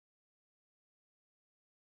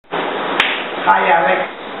Hi Alex,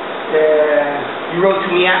 you wrote to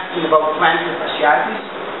me asking about plantar fasciitis.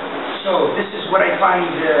 So this is what I find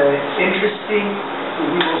interesting.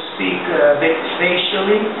 We will speak a bit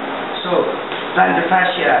facially. So plantar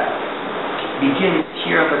fascia begins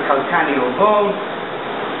here on the calcaneal bone,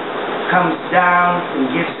 comes down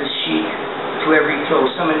and gives the sheath to every toe.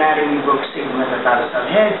 Some anatomy books say metatarsal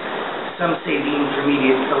head, some say the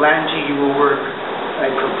intermediate phalange. You will work,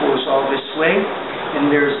 I propose, all this way. And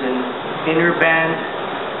there's an inner band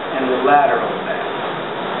and the lateral band.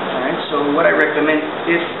 Alright, so what I recommend,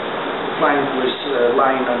 if the client was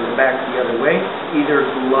lying on the back the other way, either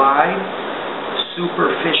glide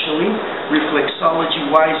superficially,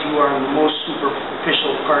 reflexology-wise, you are on the most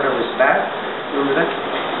superficial part of his back. Remember that?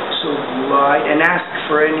 So glide and ask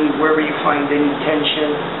for any, wherever you find any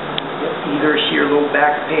tension, either here, low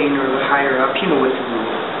back pain, or the higher up, you know what to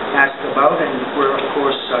ask about. And we're, of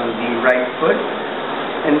course, on the right foot.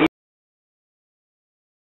 And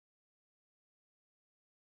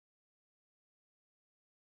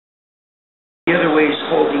the other way is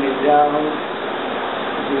holding it down,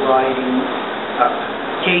 gliding up.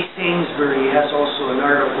 Kay Sainsbury has also an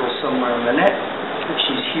article somewhere on the net. If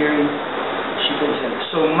she's hearing, she can send it.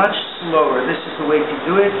 So much slower. This is the way to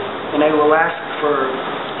do it. And I will ask for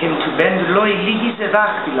him to bend.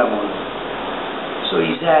 So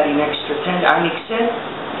he's adding extra tension. Άνοιξε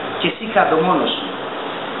και εσύ κάτω μόνος σου.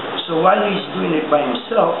 So while he's doing it by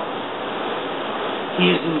himself,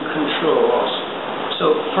 he is in control also. So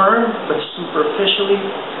firm but superficially,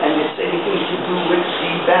 and it's anything to do with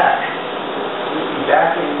the back.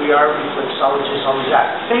 And we are reflexologists on that.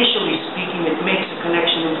 Facially speaking, it makes a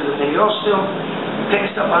connection into the periosteum,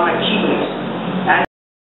 picks up on Achilles.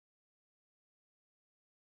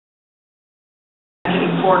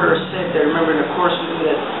 And Porter said, I remember in the course we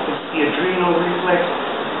did that it's the adrenal reflex.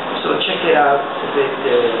 So check it out if it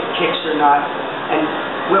kicks or not. And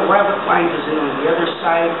while the client is in on the other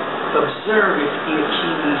side, observe if the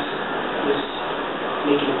Achilles is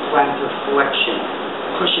making a plantar flexion.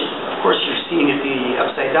 Push it. Of course, you're seeing it be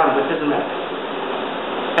upside down, but it doesn't matter.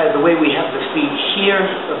 The way we have the feet here,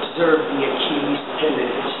 observe the Achilles tendon.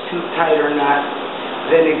 If it's too tight or not,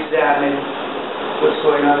 then examine what's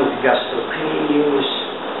going on with the gastrocnemius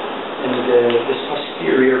and this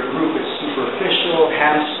posterior group. It's superficial,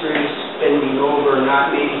 hamstrings bending over,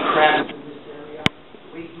 not maybe cramped in this area.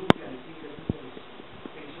 We do can because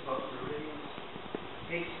things about meridians.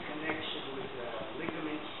 Makes connection with the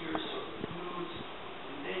ligament here, so the glutes,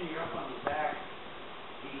 and then you're up on the back,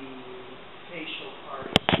 the facial part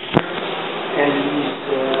here, and these,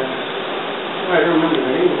 I don't remember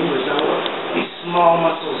the name, these small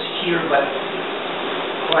muscles here, but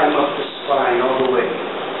climb up the spine all the way.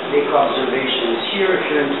 Make observations here.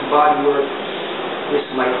 If you're into body work, this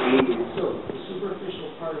might be needed. So the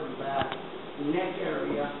superficial part of the back, neck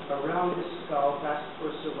area, around the skull, that's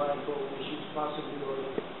for cervical issues, possibly, or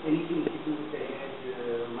anything to do with the head,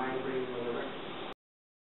 migraine, whatever.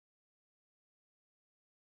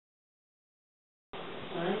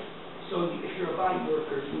 Alright? So if you're a body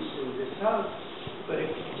worker, loosen this out. But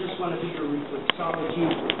if you just want to do your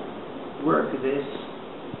reflexology, work this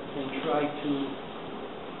and try to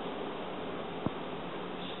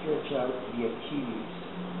stretch out the Achilles.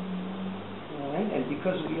 Alright, and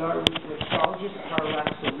because we are reflexologists,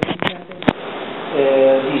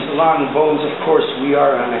 these long bones, of course, we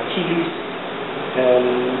are on Achilles,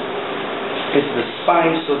 is the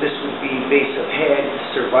spine, so this would be base of head,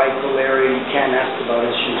 cervical area. You can ask about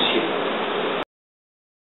issues here.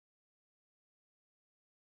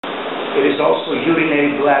 It is also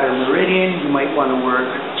urinary bladder meridian. You might want to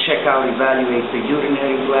check out, evaluate the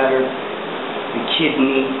urinary bladder, the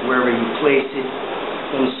kidney, wherever you place it,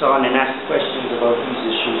 and so on, and ask questions about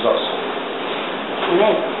these issues also.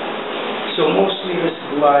 Alright. So mostly this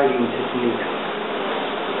gliding technique,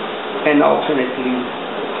 and alternately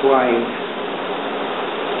the client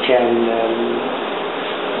can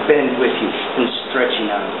bend with you and stretching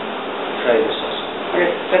out. Try this also. Okay,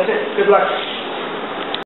 that's it. Good luck.